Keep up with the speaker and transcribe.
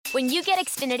When you get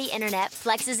Xfinity Internet,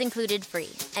 Flex is included free.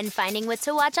 And finding what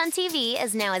to watch on TV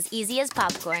is now as easy as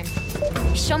popcorn.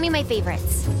 Show me my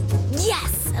favorites.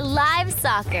 Yes, live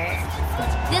soccer.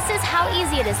 This is how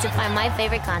easy it is to find my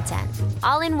favorite content,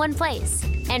 all in one place.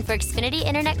 And for Xfinity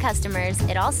Internet customers,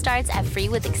 it all starts at free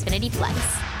with Xfinity Flex.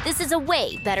 This is a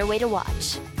way better way to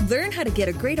watch. Learn how to get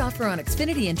a great offer on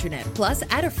Xfinity Internet. Plus,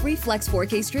 add a free Flex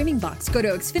 4K streaming box. Go to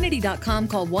Xfinity.com,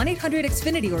 call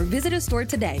 1-800-XFINITY, or visit a store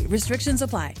today. Restrictions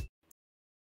apply.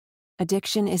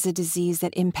 Addiction is a disease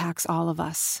that impacts all of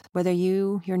us. Whether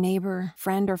you, your neighbor,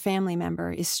 friend, or family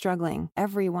member is struggling,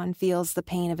 everyone feels the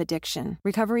pain of addiction.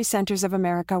 Recovery Centers of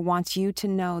America wants you to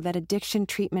know that addiction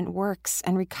treatment works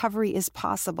and recovery is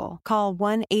possible. Call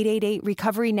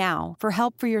 1-888-RECOVERY now for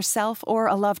help for yourself or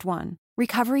a loved one.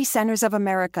 Recovery Centers of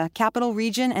America, Capital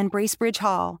Region, and Bracebridge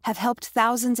Hall have helped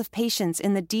thousands of patients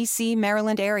in the D.C.,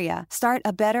 Maryland area start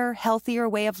a better, healthier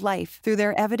way of life through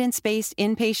their evidence-based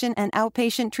inpatient and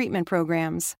outpatient treatment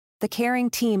programs. The caring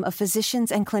team of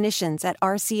physicians and clinicians at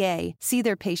RCA see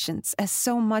their patients as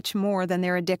so much more than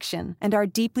their addiction and are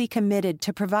deeply committed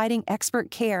to providing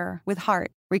expert care with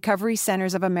heart. Recovery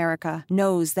Centers of America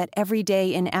knows that every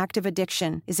day in active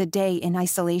addiction is a day in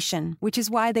isolation, which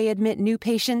is why they admit new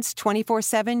patients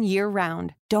 24/7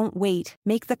 year-round. Don't wait.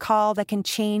 Make the call that can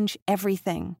change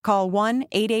everything. Call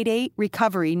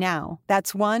 1-888-RECOVERY now.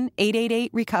 That's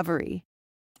 1-888-RECOVERY.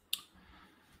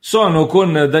 Sono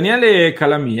con Daniele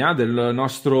Calamia del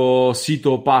nostro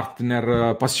sito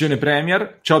partner Passione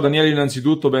Premier. Ciao Daniele,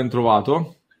 innanzitutto ben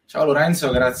trovato. Ciao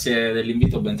Lorenzo, grazie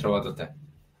dell'invito, ben trovato a te.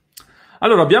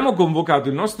 Allora, abbiamo convocato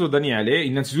il nostro Daniele,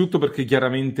 innanzitutto perché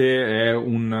chiaramente è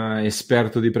un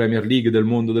esperto di Premier League, del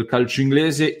mondo del calcio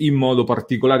inglese, in modo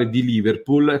particolare di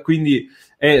Liverpool, quindi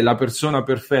è la persona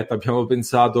perfetta, abbiamo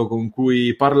pensato, con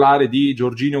cui parlare di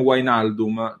Georginio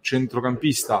Wijnaldum,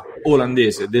 centrocampista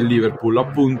olandese del Liverpool,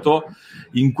 appunto.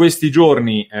 In questi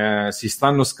giorni si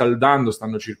stanno scaldando,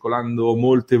 stanno circolando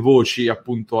molte voci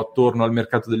appunto attorno al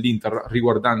mercato dell'Inter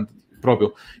riguardanti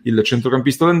proprio il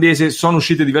centrocampista olandese. Sono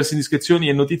uscite diverse indiscrezioni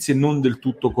e notizie non del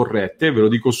tutto corrette, ve lo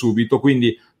dico subito,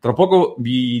 quindi tra poco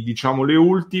vi diciamo le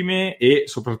ultime e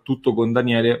soprattutto con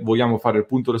Daniele vogliamo fare il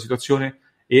punto della situazione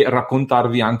e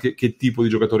raccontarvi anche che tipo di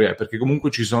giocatore è, perché comunque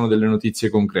ci sono delle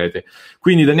notizie concrete.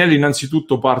 Quindi Daniele,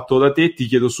 innanzitutto parto da te, ti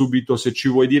chiedo subito se ci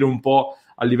vuoi dire un po'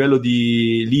 a livello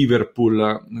di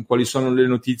Liverpool, quali sono le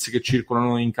notizie che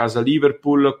circolano in casa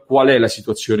Liverpool, qual è la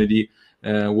situazione di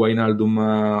Wijnaldum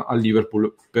a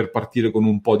Liverpool, per partire con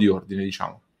un po' di ordine,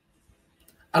 diciamo.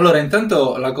 Allora,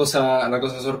 intanto la cosa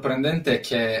sorprendente è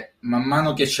che man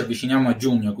mano che ci avviciniamo a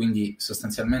giugno, quindi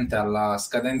sostanzialmente alla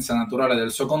scadenza naturale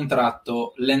del suo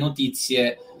contratto, le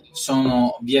notizie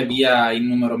sono via via in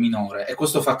numero minore, e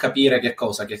questo fa capire che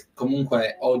cosa? Che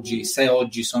comunque oggi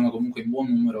sono comunque in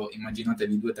buon numero,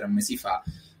 immaginatevi 2 o 3 mesi fa,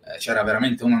 c'era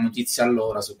veramente una notizia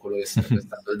all'ora su quello che sarebbe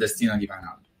stato il destino di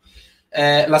Wijnaldum.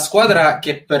 La squadra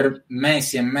che per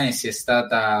mesi e mesi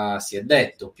si è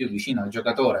detto più vicina al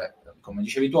giocatore, come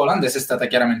dicevi tu, olandese, è stata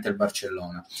chiaramente il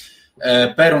Barcellona,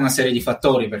 per una serie di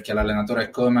fattori, perché l'allenatore è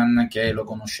Koeman, che lo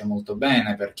conosce molto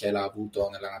bene, perché l'ha avuto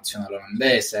nella nazionale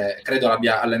olandese, credo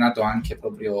l'abbia allenato anche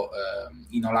proprio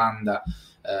in Olanda,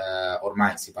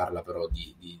 ormai si parla però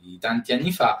di tanti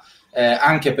anni fa,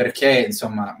 anche perché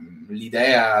insomma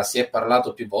l'idea, si è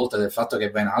parlato più volte del fatto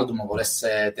che Wijnaldum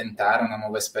volesse tentare una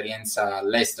nuova esperienza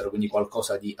all'estero, quindi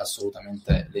qualcosa di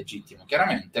assolutamente legittimo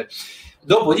chiaramente.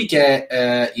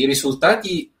 Dopodiché i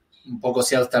risultati un po'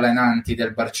 così altalenanti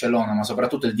del Barcellona, ma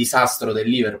soprattutto il disastro del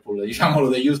Liverpool, diciamolo,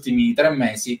 degli ultimi 3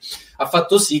 mesi, ha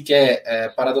fatto sì che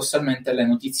paradossalmente le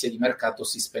notizie di mercato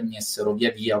si spegnessero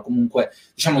via via, o comunque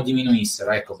diciamo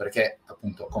diminuissero, ecco, perché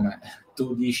appunto, come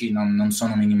tu dici, non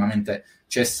sono minimamente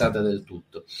cessate del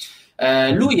tutto.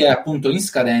 Lui è appunto in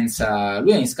scadenza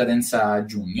a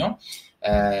giugno,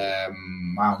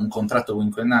 ha un contratto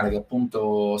quinquennale che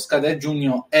appunto scade a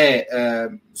giugno, e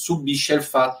subisce il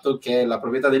fatto che la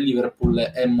proprietà del Liverpool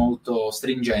è molto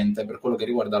stringente per quello che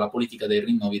riguarda la politica dei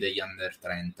rinnovi degli over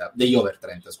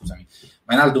 30, scusami.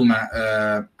 Wijnaldum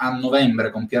a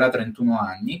novembre compierà 31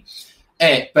 anni,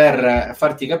 e per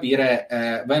farti capire,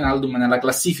 Wijnaldum nella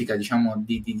classifica, diciamo,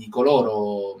 di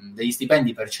coloro, degli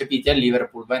stipendi percepiti a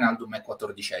Liverpool, Wijnaldum è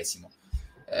 14esimo.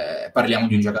 Parliamo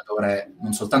di un giocatore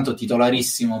non soltanto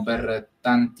titolarissimo per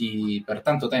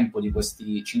tanto tempo di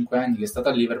questi 5 anni che è stato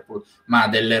a Liverpool, ma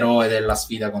dell'eroe della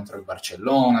sfida contro il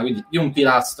Barcellona, quindi di un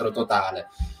pilastro totale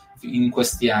in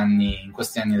questi anni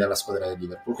della squadra del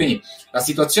Liverpool. Quindi la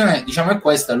situazione, diciamo, è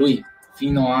questa. Lui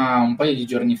fino a un paio di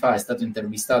giorni fa è stato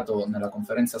intervistato nella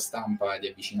conferenza stampa di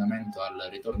avvicinamento al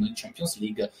ritorno di Champions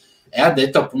League e ha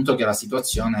detto appunto che la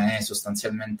situazione è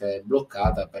sostanzialmente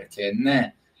bloccata, perché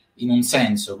né in un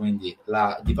senso, quindi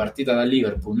la dipartita dal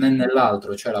Liverpool, né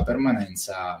nell'altro, cioè la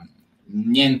permanenza,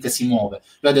 niente si muove.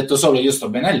 Lui ha detto solo io sto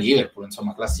bene al Liverpool,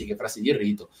 insomma classiche frasi di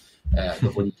rito,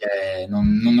 dopodiché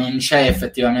non c'è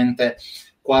effettivamente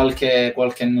qualche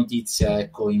notizia,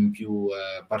 ecco, in più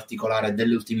particolare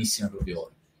delle ultimissime proprio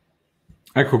ore.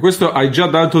 Ecco, questo hai già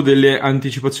dato delle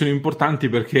anticipazioni importanti,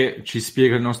 perché ci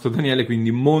spiega il nostro Daniele, quindi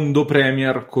mondo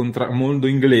Premier contra mondo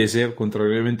inglese,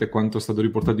 contrariamente a quanto è stato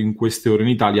riportato in queste ore in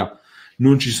Italia,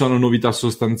 non ci sono novità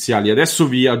sostanziali. Adesso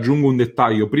vi aggiungo un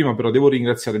dettaglio, prima però devo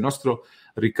ringraziare il nostro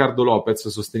Riccardo Lopez,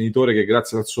 sostenitore, che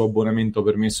grazie al suo abbonamento ha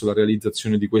permesso la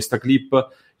realizzazione di questa clip. Il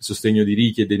sostegno di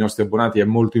Ricky e dei nostri abbonati è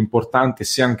molto importante.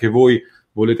 Se anche voi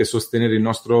volete sostenere il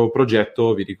nostro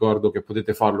progetto, vi ricordo che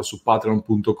potete farlo su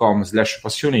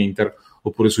patreon.com/passioneinter,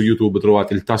 oppure su YouTube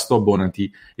trovate il tasto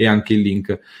abbonati e anche il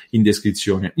link in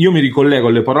descrizione. Io mi ricollego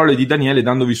alle parole di Daniele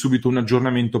dandovi subito un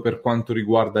aggiornamento per quanto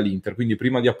riguarda l'Inter, quindi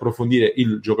prima di approfondire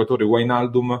il giocatore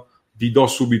Wijnaldum vi do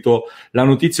subito la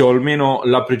notizia, o almeno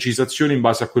la precisazione in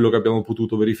base a quello che abbiamo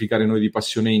potuto verificare noi di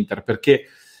Passione Inter, perché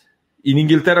in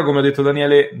Inghilterra, come ha detto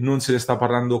Daniele, non se ne sta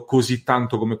parlando così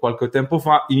tanto come qualche tempo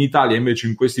fa. In Italia invece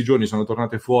in questi giorni sono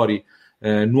tornate fuori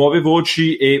nuove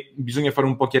voci e bisogna fare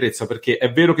un po' chiarezza, perché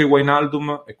è vero che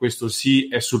Wijnaldum, e questo sì,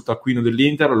 è sul taccuino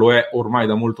dell'Inter, lo è ormai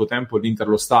da molto tempo, l'Inter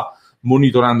lo sta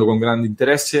monitorando con grande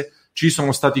interesse. Ci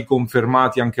sono stati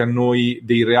confermati anche a noi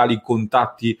dei reali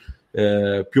contatti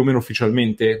più o meno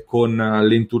ufficialmente con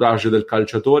l'entourage del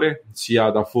calciatore,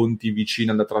 sia da fonti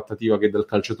vicine alla trattativa che dal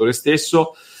calciatore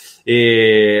stesso.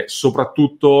 E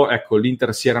soprattutto, ecco,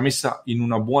 l'Inter si era messa in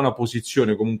una buona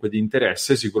posizione comunque di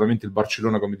interesse. Sicuramente il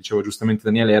Barcellona, come diceva giustamente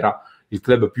Daniele, era il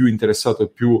club più interessato e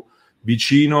più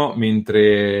vicino,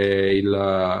 mentre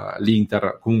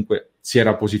l'Inter comunque si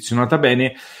era posizionata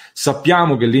bene.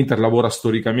 Sappiamo che l'Inter lavora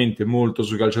storicamente molto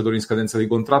sui calciatori in scadenza di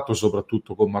contratto,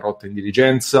 soprattutto con Marotta in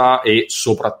dirigenza e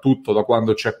soprattutto da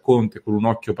quando c'è Conte, con un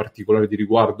occhio particolare di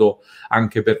riguardo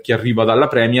anche per chi arriva dalla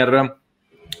Premier.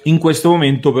 In questo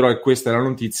momento però, e questa è la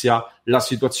notizia, la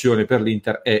situazione per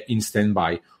l'Inter è in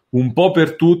stand-by. Un po'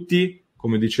 per tutti,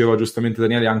 come diceva giustamente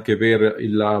Daniele, anche per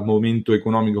il momento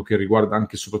economico che riguarda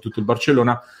anche e soprattutto il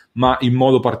Barcellona, ma in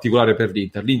modo particolare per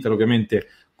l'Inter. L'Inter ovviamente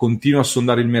continua a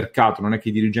sondare il mercato, non è che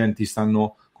i dirigenti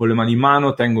stanno con le mani in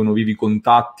mano, tengono vivi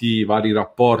contatti, vari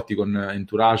rapporti con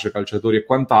entourage, calciatori e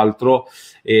quant'altro,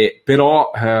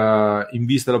 però in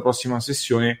vista della prossima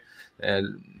sessione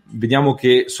vediamo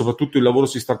che soprattutto il lavoro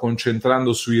si sta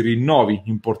concentrando sui rinnovi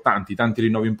importanti, tanti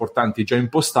rinnovi importanti già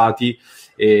impostati,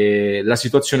 e la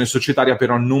situazione societaria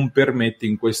però non permette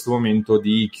in questo momento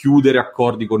di chiudere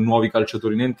accordi con nuovi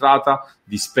calciatori in entrata,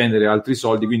 di spendere altri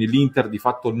soldi, quindi l'Inter di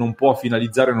fatto non può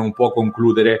finalizzare, non può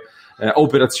concludere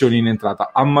operazioni in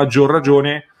entrata, a maggior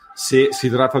ragione se si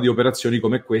tratta di operazioni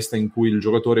come questa in cui il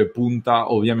giocatore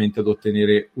punta ovviamente ad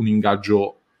ottenere un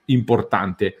ingaggio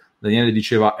importante. Daniele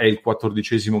diceva è il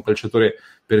 14° calciatore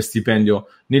per stipendio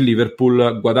nel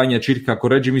Liverpool, guadagna circa,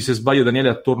 correggimi se sbaglio Daniele,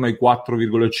 attorno ai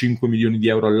 4,5 milioni di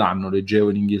euro all'anno,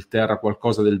 leggevo in Inghilterra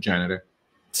qualcosa del genere.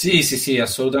 Sì,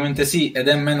 assolutamente sì, ed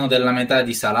è meno della metà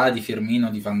di Salah, di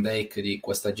Firmino, di Van Dijk, di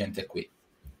questa gente qui.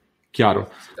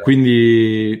 Chiaro,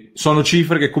 quindi sono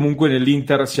cifre che comunque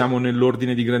nell'Inter siamo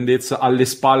nell'ordine di grandezza alle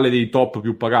spalle dei top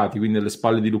più pagati, quindi alle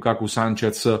spalle di Lukaku,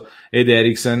 Sanchez ed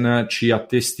Eriksen ci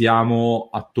attestiamo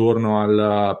attorno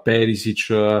al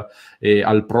Perisic e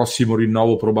al prossimo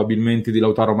rinnovo probabilmente di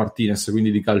Lautaro Martinez, quindi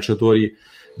di calciatori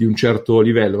di un certo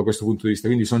livello da questo punto di vista,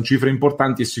 quindi sono cifre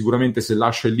importanti e sicuramente se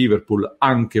lascia il Liverpool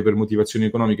anche per motivazioni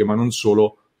economiche ma non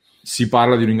solo, si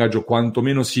parla di un ingaggio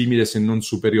quantomeno simile se non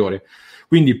superiore.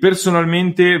 Quindi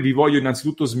personalmente vi voglio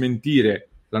innanzitutto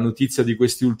smentire la notizia di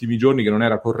questi ultimi giorni che non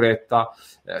era corretta,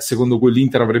 secondo cui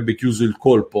l'Inter avrebbe chiuso il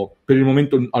colpo. Per il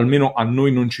momento almeno a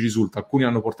noi non ci risulta. Alcuni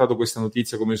hanno portato questa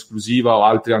notizia come esclusiva o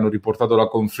altri hanno riportato la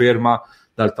conferma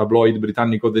dal tabloid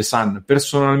britannico The Sun.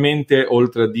 Personalmente,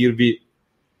 oltre a dirvi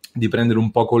di prendere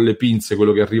un po' con le pinze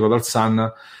quello che arriva dal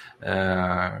Sun,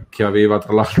 che aveva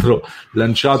tra l'altro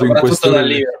lanciato in questo da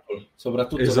Liverpool,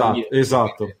 soprattutto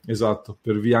esatto,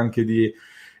 per via anche di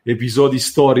episodi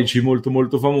storici molto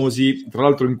molto famosi. Tra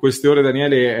l'altro in queste ore,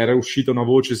 Daniele, era uscita una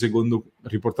voce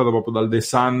riportata proprio dal The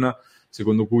Sun,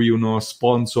 secondo cui uno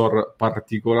sponsor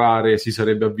particolare si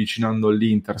sarebbe avvicinando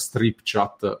all'Inter, Strip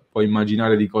Chat, puoi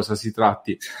immaginare di cosa si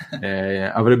tratti,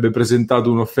 avrebbe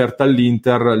presentato un'offerta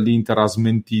all'Inter, l'Inter ha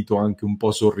smentito anche un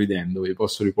po' sorridendo, vi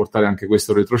posso riportare anche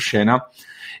questo retroscena.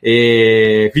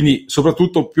 E quindi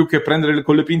soprattutto, più che prendere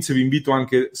con le pinze, vi invito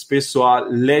anche spesso a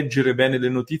leggere bene le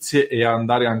notizie e a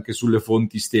andare anche sulle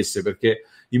fonti stesse, perché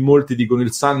in molti dicono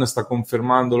il Sun sta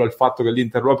confermando il fatto che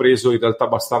l'Inter lo ha preso, in realtà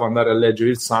bastava andare a leggere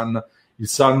il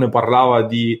Sun parlava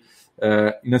di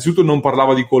innanzitutto non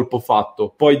parlava di colpo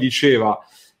fatto, poi diceva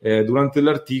durante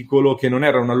l'articolo che non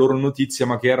era una loro notizia,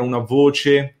 ma che era una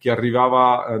voce che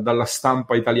arrivava dalla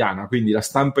stampa italiana, quindi la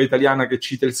stampa italiana che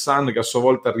cita il Sun, che a sua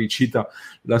volta ricita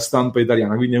la stampa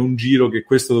italiana, quindi è un giro che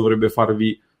questo dovrebbe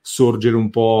farvi sorgere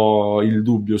un po' il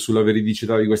dubbio sulla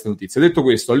veridicità di queste notizie. Detto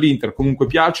questo, all'Inter comunque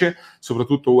piace,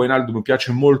 soprattutto Wijnaldum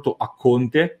piace molto a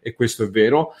Conte, e questo è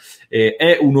vero,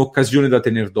 è un'occasione da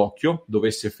tenere d'occhio,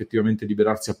 dovesse effettivamente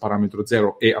liberarsi a parametro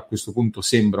zero, e a questo punto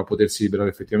sembra potersi liberare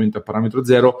effettivamente a parametro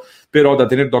zero, però da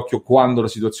tenere d'occhio quando la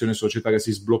situazione societaria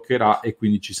si sbloccherà e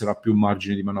quindi ci sarà più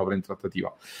margine di manovra in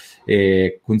trattativa,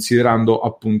 considerando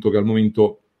appunto che al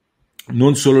momento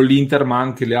non solo l'Inter ma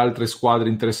anche le altre squadre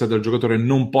interessate al giocatore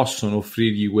non possono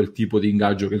offrirgli quel tipo di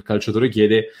ingaggio che il calciatore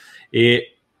chiede,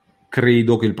 e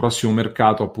credo che il prossimo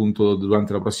mercato, appunto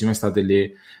durante la prossima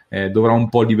estate, dovrà un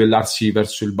po' livellarsi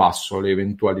verso il basso le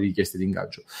eventuali richieste di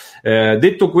ingaggio.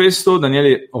 Detto questo,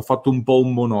 Daniele, ho fatto un po'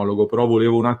 un monologo, però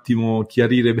volevo un attimo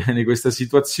chiarire bene questa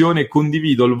situazione.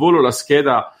 Condivido al volo la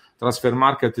scheda transfer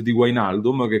market di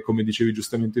Wijnaldum, che come dicevi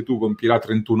giustamente tu compirà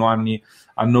 31 anni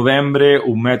a novembre,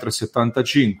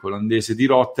 1,75 m, olandese di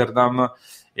Rotterdam,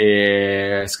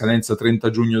 scadenza 30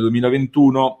 giugno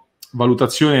 2021,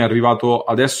 valutazione è arrivato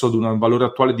adesso ad un valore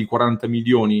attuale di 40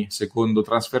 milioni secondo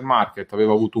transfer market,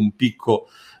 aveva avuto un picco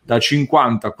da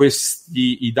 50,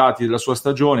 questi i dati della sua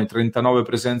stagione, 39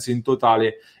 presenze in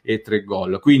totale e 3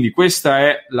 gol, quindi questa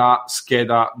è la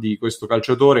scheda di questo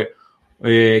calciatore.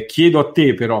 Chiedo a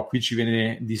te però, qui ci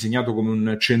viene disegnato come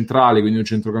un centrale, quindi un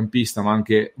centrocampista, ma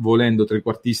anche volendo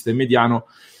trequartista e mediano,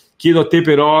 chiedo a te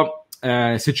però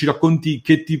se ci racconti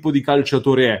che tipo di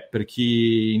calciatore è, per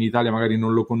chi in Italia magari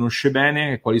non lo conosce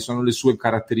bene, quali sono le sue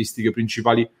caratteristiche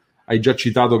principali. Hai già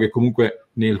citato che comunque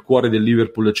nel cuore del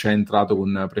Liverpool c'è entrato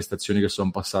con prestazioni che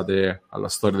sono passate alla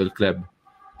storia del club.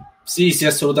 Sì,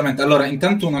 assolutamente. Allora,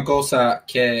 intanto una cosa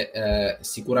che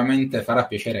sicuramente farà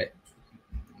piacere,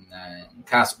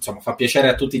 caso, insomma, fa piacere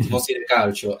a tutti i tifosi del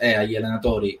calcio e agli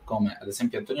allenatori come ad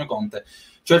esempio Antonio Conte,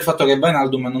 cioè il fatto che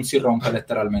Wijnaldum non si rompe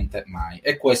letteralmente mai,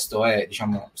 e questo è,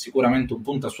 diciamo, sicuramente un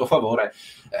punto a suo favore.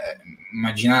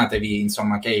 Immaginatevi,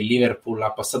 insomma, che il Liverpool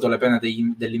ha passato le pene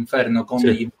dell'inferno con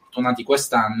degli infortunati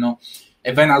quest'anno,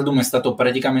 e Wijnaldum è stato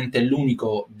praticamente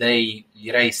l'unico dei,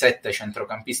 direi, 7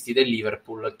 centrocampisti del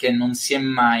Liverpool che non si è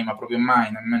mai, ma proprio mai,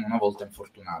 nemmeno una volta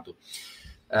infortunato.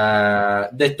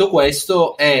 Detto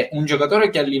questo, è un giocatore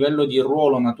che a livello di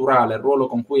ruolo naturale, il ruolo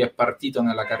con cui è partito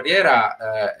nella carriera,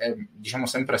 è, diciamo,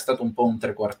 sempre stato un po' un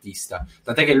trequartista,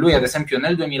 tant'è che lui ad esempio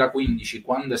nel 2015,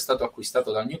 quando è stato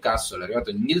acquistato dal Newcastle, è arrivato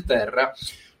in Inghilterra,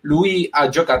 lui ha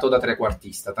giocato da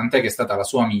trequartista, tant'è che è stata la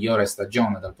sua migliore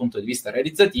stagione dal punto di vista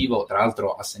realizzativo. Tra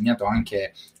l'altro ha segnato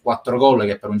anche 4 gol,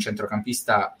 che per un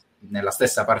centrocampista nella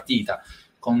stessa partita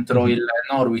contro il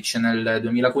Norwich nel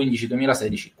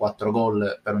 2015-2016, 4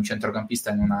 gol per un centrocampista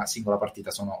in una singola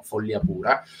partita sono follia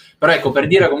pura. Però ecco, per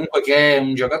dire comunque che è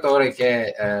un giocatore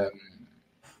che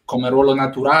come ruolo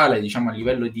naturale, diciamo a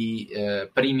livello di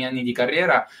primi anni di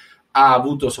carriera, ha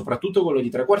avuto soprattutto quello di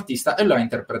trequartista e lo ha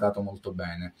interpretato molto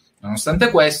bene.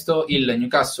 Nonostante questo, il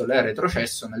Newcastle è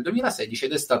retrocesso nel 2016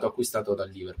 ed è stato acquistato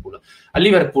dal Liverpool. A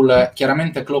Liverpool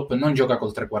chiaramente Klopp non gioca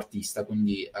col trequartista,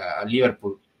 quindi a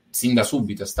Liverpool sin da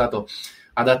subito è stato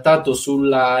adattato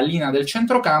sulla linea del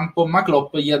centrocampo, ma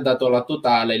Klopp gli ha dato la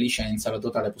totale licenza, la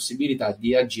totale possibilità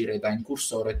di agire da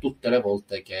incursore tutte le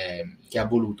volte che ha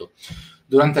voluto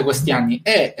durante questi anni,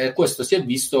 e questo si è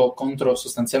visto contro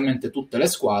sostanzialmente tutte le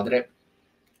squadre.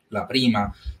 La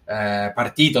prima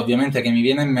partita ovviamente che mi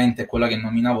viene in mente è quella che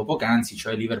nominavo poc'anzi,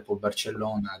 cioè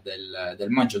Liverpool-Barcellona del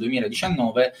maggio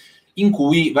 2019, in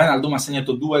cui Wijnaldum ha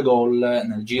segnato 2 gol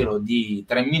nel giro di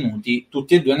 3 minuti,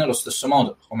 tutti e 2 nello stesso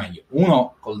modo, o meglio,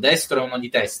 uno col destro e uno di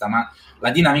testa, ma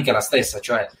la dinamica è la stessa,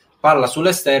 cioè palla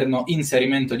sull'esterno,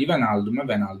 inserimento di Wijnaldum, e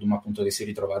Wijnaldum appunto che si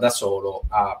ritrova da solo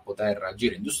a poter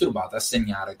agire indisturbato, a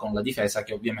segnare, con la difesa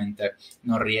che ovviamente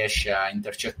non riesce a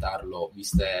intercettarlo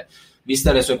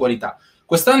viste le sue qualità.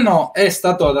 Quest'anno è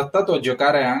stato adattato a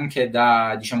giocare anche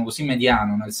da, diciamo così,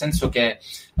 mediano, nel senso che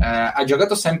ha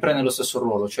giocato sempre nello stesso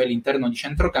ruolo, cioè l'interno di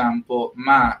centrocampo,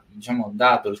 ma diciamo,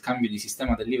 dato il cambio di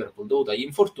sistema del Liverpool dovuto agli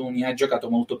infortuni, ha giocato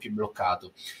molto più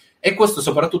bloccato. E questo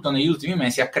soprattutto negli ultimi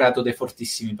mesi ha creato dei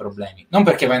fortissimi problemi. Non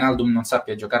perché Wijnaldum non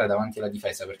sappia giocare davanti alla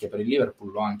difesa, perché per il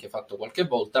Liverpool l'ho anche fatto qualche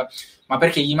volta, ma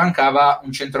perché gli mancava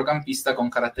un centrocampista con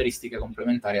caratteristiche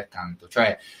complementari accanto.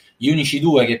 Cioè gli unici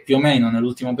due che più o meno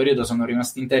nell'ultimo periodo sono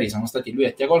rimasti interi sono stati lui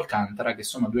e Thiago Alcantara, che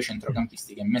sono due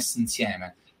centrocampisti che messi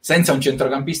insieme, senza un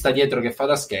centrocampista dietro che fa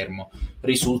da schermo,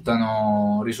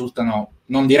 risultano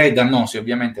non direi dannosi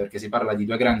ovviamente, perché si parla di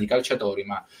due grandi calciatori,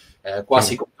 ma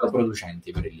quasi controproducenti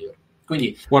per il Liverpool.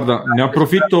 Quindi, guarda, ne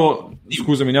approfitto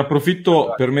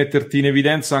per metterti in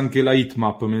evidenza anche la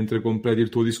heatmap mentre completi il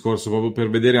tuo discorso, proprio per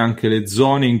vedere anche le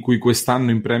zone in cui quest'anno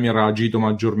in Premier ha agito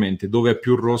maggiormente, dove è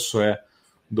più rosso è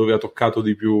dove ha toccato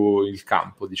di più il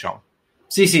campo, diciamo.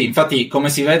 Sì, infatti come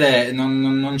si vede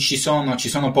non ci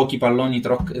sono pochi palloni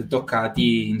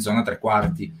toccati in zona tre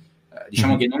quarti.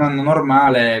 Diciamo che in un anno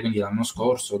normale, quindi l'anno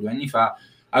scorso, 2 anni fa,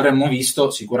 avremmo visto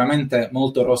sicuramente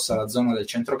molto rossa la zona del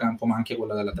centrocampo, ma anche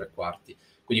quella della tre quarti.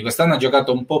 Quindi quest'anno ha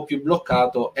giocato un po' più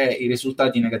bloccato e i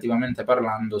risultati, negativamente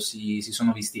parlando, si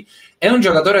sono visti. È un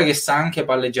giocatore che sa anche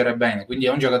palleggiare bene, quindi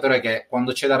è un giocatore che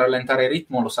quando c'è da rallentare il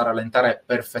ritmo lo sa rallentare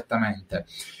perfettamente.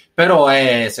 Però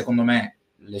secondo me,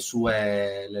 le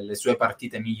sue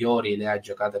partite migliori le ha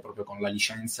giocate proprio con la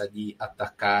licenza di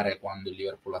attaccare quando il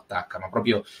Liverpool attacca, ma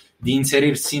proprio di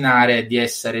inserirsi in area e di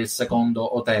essere il secondo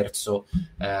o terzo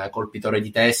colpitore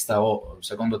di testa o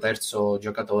secondo o terzo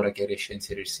giocatore che riesce a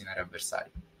inserirsi in area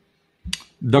avversaria.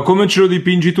 Da come ce lo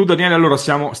dipingi tu, Daniele, allora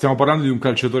stiamo parlando di un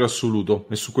calciatore assoluto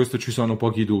e su questo ci sono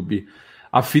pochi dubbi.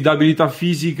 Affidabilità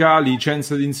fisica,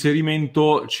 licenza di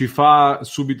inserimento, ci fa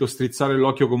subito strizzare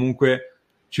l'occhio, comunque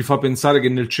ci fa pensare che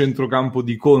nel centrocampo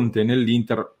di Conte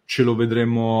nell'Inter ce lo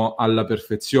vedremo alla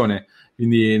perfezione.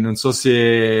 Quindi non so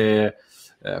se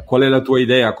qual è la tua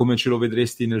idea, come ce lo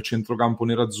vedresti nel centrocampo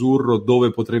nerazzurro,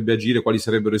 dove potrebbe agire, quali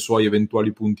sarebbero i suoi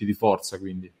eventuali punti di forza,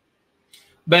 quindi.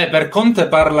 Beh, per Conte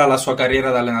parla la sua carriera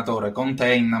da allenatore. Conte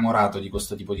è innamorato di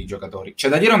questo tipo di giocatori. C'è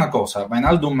da dire una cosa,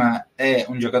 Wijnaldum è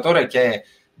un giocatore che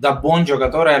da buon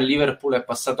giocatore al Liverpool è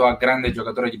passato a grande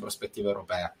giocatore di prospettiva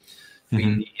europea.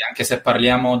 Quindi anche se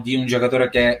parliamo di un giocatore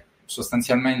che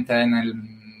sostanzialmente è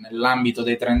nell'ambito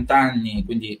dei 30 anni,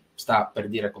 quindi sta per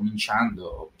dire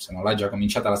cominciando, se non l'ha già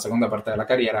cominciata la seconda parte della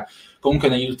carriera, comunque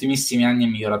negli ultimissimi anni è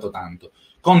migliorato tanto.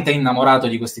 Conte è innamorato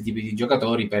di questi tipi di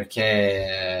giocatori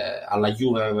perché alla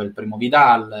Juve aveva il primo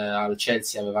Vidal, al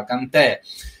Chelsea aveva Conte,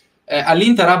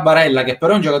 all'Inter ha Barella, che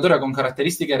però è un giocatore con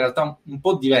caratteristiche in realtà un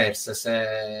po' diverse,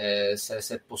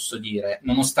 se posso dire,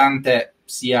 nonostante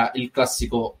sia il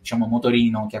classico, diciamo,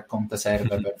 motorino che a Conte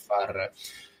serve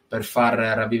per far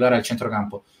ravvivare il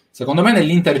centrocampo. Secondo me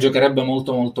nell'Inter giocherebbe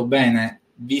molto molto bene,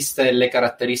 viste le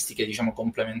caratteristiche, diciamo,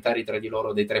 complementari tra di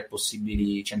loro dei tre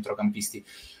possibili centrocampisti.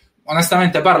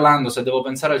 Onestamente parlando, se devo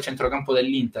pensare al centrocampo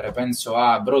dell'Inter, penso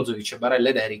a Brozovic, Barella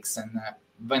ed Eriksen.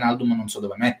 Wijnaldum non so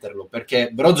dove metterlo,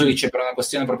 perché Brozovic per una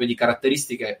questione proprio di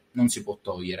caratteristiche non si può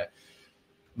togliere.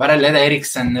 Barella ed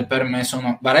Eriksen per me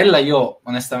sono... Barella io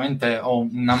onestamente ho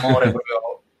un amore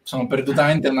proprio, sono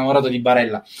perdutamente innamorato di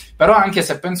Barella, però anche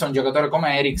se penso a un giocatore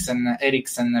come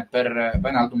Eriksen per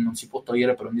Wijnaldum non si può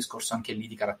togliere per un discorso anche lì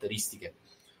di caratteristiche.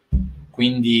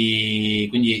 Quindi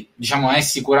diciamo è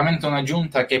sicuramente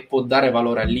un'aggiunta che può dare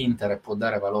valore all'Inter e può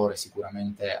dare valore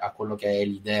sicuramente a quello che è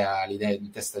l'idea in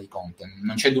testa di Conte.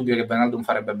 Non c'è dubbio che Wijnaldum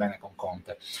farebbe bene con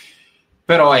Conte,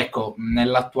 però ecco,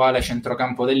 nell'attuale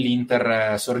centrocampo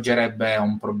dell'Inter sorgerebbe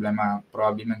un problema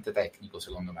probabilmente tecnico,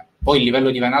 secondo me. Poi il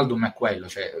livello di Wijnaldum è quello,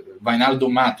 cioè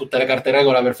Wijnaldum ha tutte le carte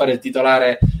regola per fare il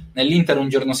titolare nell'Inter un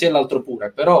giorno sì e l'altro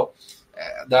pure, però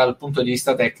dal punto di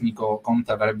vista tecnico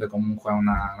Conte avrebbe comunque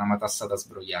una matassa da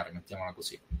sbrogliare, mettiamola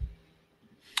così.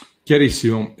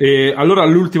 Chiarissimo. E allora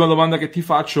l'ultima domanda che ti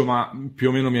faccio, ma più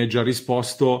o meno mi hai già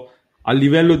risposto, a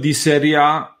livello di Serie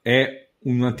A è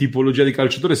una tipologia di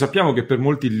calciatore, sappiamo che per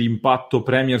molti l'impatto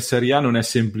Premier Serie A non è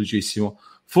semplicissimo,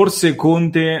 forse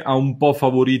Conte ha un po'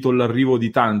 favorito l'arrivo di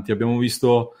tanti, abbiamo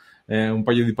visto un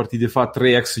paio di partite fa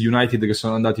 3 ex United che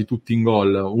sono andati tutti in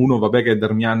gol, uno vabbè che è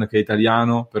Darmian che è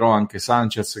italiano, però anche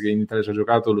Sanchez che in Italia ci ha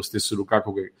giocato, lo stesso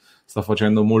Lukaku che sta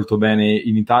facendo molto bene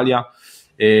in Italia.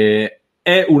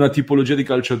 È una tipologia di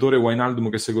calciatore Wijnaldum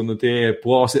che secondo te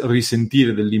può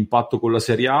risentire dell'impatto con la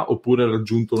Serie A, oppure ha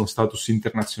raggiunto uno status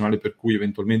internazionale per cui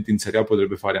eventualmente in Serie A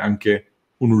potrebbe fare anche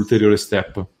un ulteriore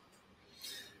step?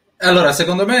 Allora,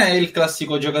 secondo me è il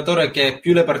classico giocatore che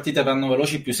più le partite vanno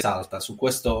veloci più si salta, su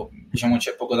questo diciamo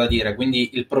c'è poco da dire, quindi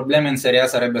il problema in Serie A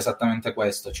sarebbe esattamente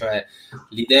questo, cioè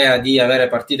l'idea di avere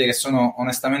partite che sono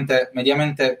onestamente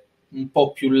mediamente un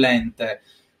po' più lente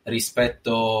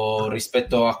rispetto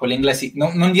a quelle inglesi,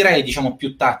 non direi diciamo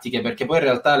più tattiche, perché poi in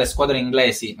realtà le squadre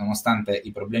inglesi, nonostante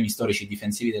i problemi storici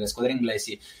difensivi delle squadre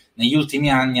inglesi, negli ultimi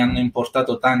anni hanno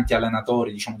importato tanti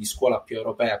allenatori diciamo di scuola più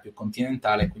europea, più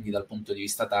continentale, quindi dal punto di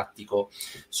vista tattico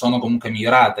sono comunque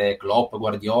migliorate. Klopp,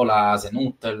 Guardiola,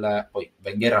 Hasenhüttl, poi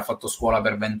Wenger ha fatto scuola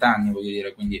per 20 anni, voglio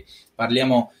dire, quindi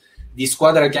parliamo di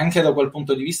squadre che anche da quel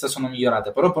punto di vista sono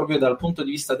migliorate, però proprio dal punto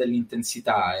di vista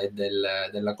dell'intensità e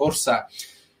della corsa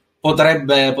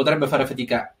potrebbe fare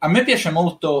fatica. A me piace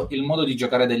molto il modo di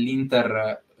giocare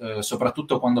dell'Inter,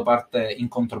 soprattutto quando parte in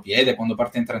contropiede, quando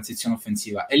parte in transizione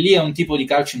offensiva, e lì è un tipo di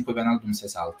calcio in cui Wijnaldum si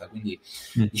esalta, quindi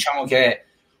diciamo che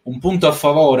un punto a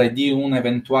favore di un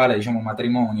eventuale diciamo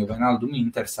matrimonio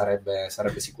Wijnaldum-Inter sarebbe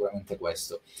sicuramente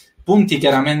questo. Punti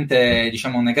chiaramente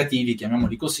diciamo negativi,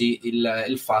 chiamiamoli così,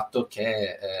 il fatto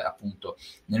che appunto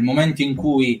nel momento in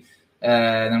cui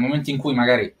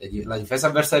magari la difesa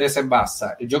avversaria si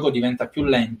abbassa, il gioco diventa più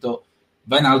lento,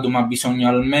 Wijnaldum ha bisogno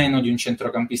almeno di un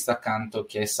centrocampista accanto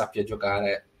che sappia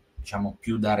giocare diciamo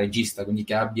più da regista, quindi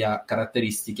che abbia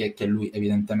caratteristiche che lui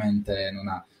evidentemente non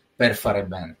ha per fare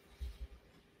bene.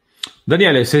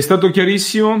 Daniele, sei stato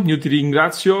chiarissimo, io ti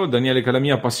ringrazio. Daniele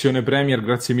Calamia, Passione Premier,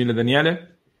 grazie mille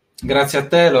Daniele. Grazie a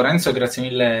te Lorenzo e grazie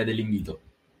mille dell'invito.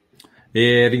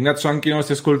 E ringrazio anche i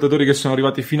nostri ascoltatori che sono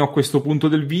arrivati fino a questo punto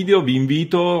del video. Vi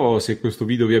invito, se questo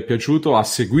video vi è piaciuto, a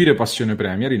seguire Passione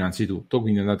Premier innanzitutto,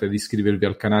 quindi andate ad iscrivervi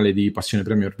al canale di Passione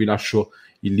Premier, vi lascio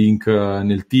il link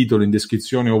nel titolo, in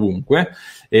descrizione, ovunque,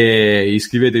 e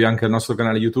iscrivetevi anche al nostro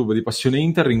canale YouTube di Passione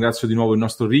Inter. Ringrazio di nuovo il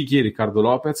nostro Ricky, Riccardo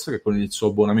Lopez, che con il suo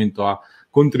abbonamento ha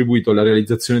contribuito alla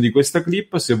realizzazione di questa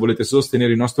clip. Se volete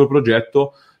sostenere il nostro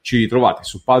progetto, ci trovate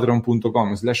su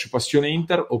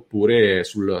patreon.com/passioneinter oppure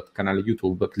sul canale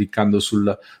YouTube cliccando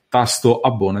sul tasto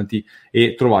abbonati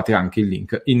e trovate anche il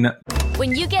link in.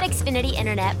 When you get Xfinity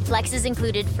Internet, Flex is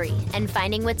included free, and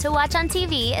finding what to watch on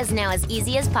TV is now as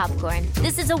easy as popcorn.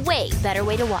 This is a way better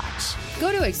way to watch.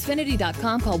 Go to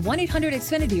Xfinity.com, call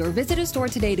 1-800-XFINITY or visit a store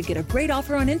today to get a great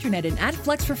offer on internet and add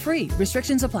Flex for free.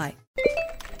 Restrictions apply.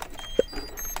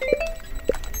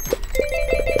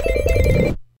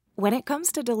 When it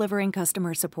comes to delivering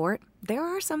customer support, there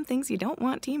are some things you don't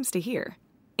want teams to hear.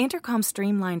 Intercom's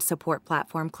streamlined support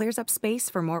platform clears up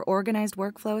space for more organized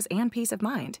workflows and peace of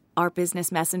mind. Our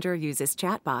business messenger uses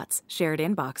chatbots, shared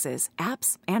inboxes,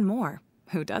 apps, and more.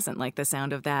 Who doesn't like the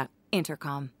sound of that?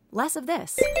 Intercom. Less of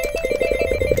this.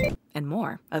 And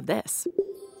more of this.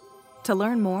 To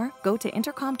learn more, go to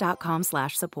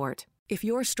intercom.com/support. If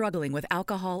you're struggling with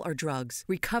alcohol or drugs,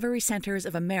 Recovery Centers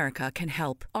of America can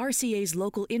help. RCA's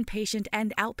local inpatient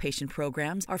and outpatient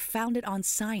programs are founded on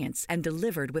science and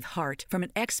delivered with heart from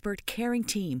an expert caring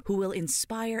team who will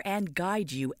inspire and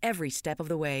guide you every step of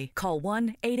the way. Call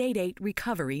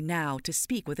 1-888-RECOVERY now to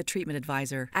speak with a treatment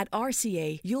advisor. At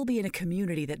RCA, you'll be in a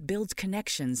community that builds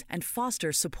connections and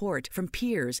fosters support from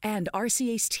peers and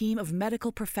RCA's team of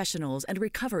medical professionals and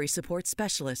recovery support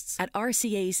specialists. At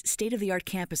RCA's state-of-the-art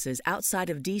campuses outside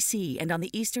of D.C. and on the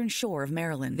Eastern Shore of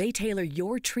Maryland, they tailor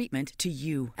your treatment to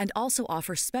you and also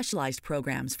offer specialized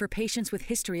programs for patients with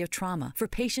history of trauma, for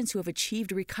patients who have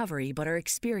achieved recovery but are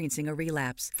experiencing a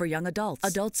relapse, for young adults,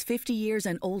 adults 50 years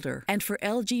and older, and for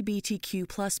LGBTQ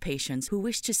plus patients who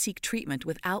wish to seek treatment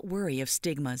without worry of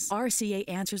stigmas. RCA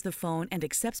answers the phone and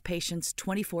accepts patients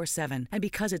 24/7. And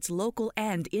because it's local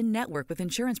and in-network with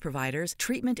insurance providers,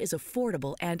 treatment is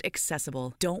affordable and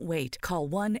accessible. Don't wait. Call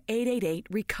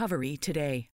 1-888-RECOVERY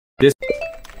today.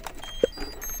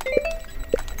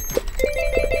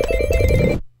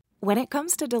 When it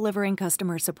comes to delivering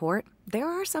customer support, there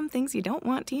are some things you don't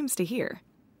want teams to hear.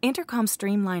 Intercom's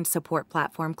streamlined support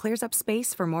platform clears up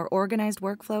space for more organized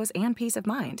workflows and peace of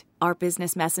mind. Our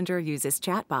business messenger uses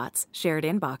chatbots, shared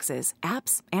inboxes,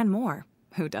 apps, and more.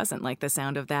 Who doesn't like the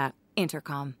sound of that?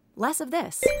 Intercom. Less of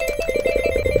this.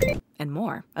 And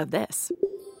more of this.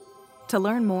 To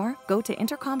learn more, go to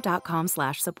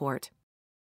intercom.com/support.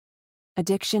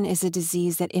 Addiction is a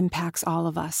disease that impacts all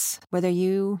of us. Whether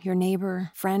you, your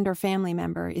neighbor, friend, or family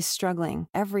member is struggling,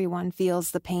 everyone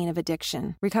feels the pain of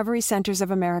addiction. Recovery Centers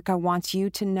of America wants you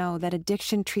to know that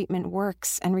addiction treatment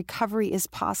works and recovery is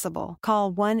possible.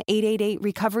 Call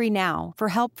 1-888-RECOVERY now for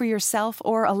help for yourself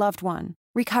or a loved one.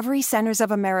 Recovery Centers of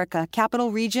America,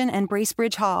 Capital Region, and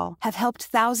Bracebridge Hall have helped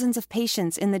thousands of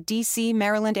patients in the D.C.,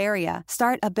 Maryland area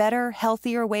start a better,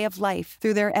 healthier way of life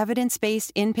through their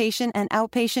evidence-based inpatient and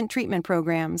outpatient treatment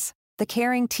programs. The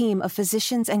caring team of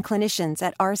physicians and clinicians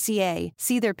at RCA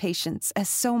see their patients as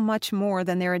so much more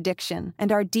than their addiction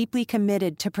and are deeply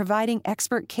committed to providing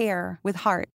expert care with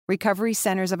heart. Recovery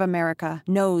Centers of America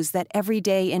knows that every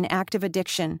day in active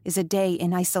addiction is a day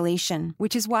in isolation,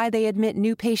 which is why they admit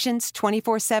new patients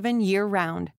 24/7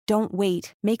 year-round. Don't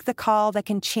wait. Make the call that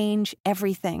can change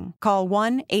everything. Call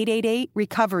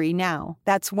 1-888-RECOVERY now.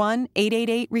 That's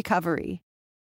 1-888-RECOVERY.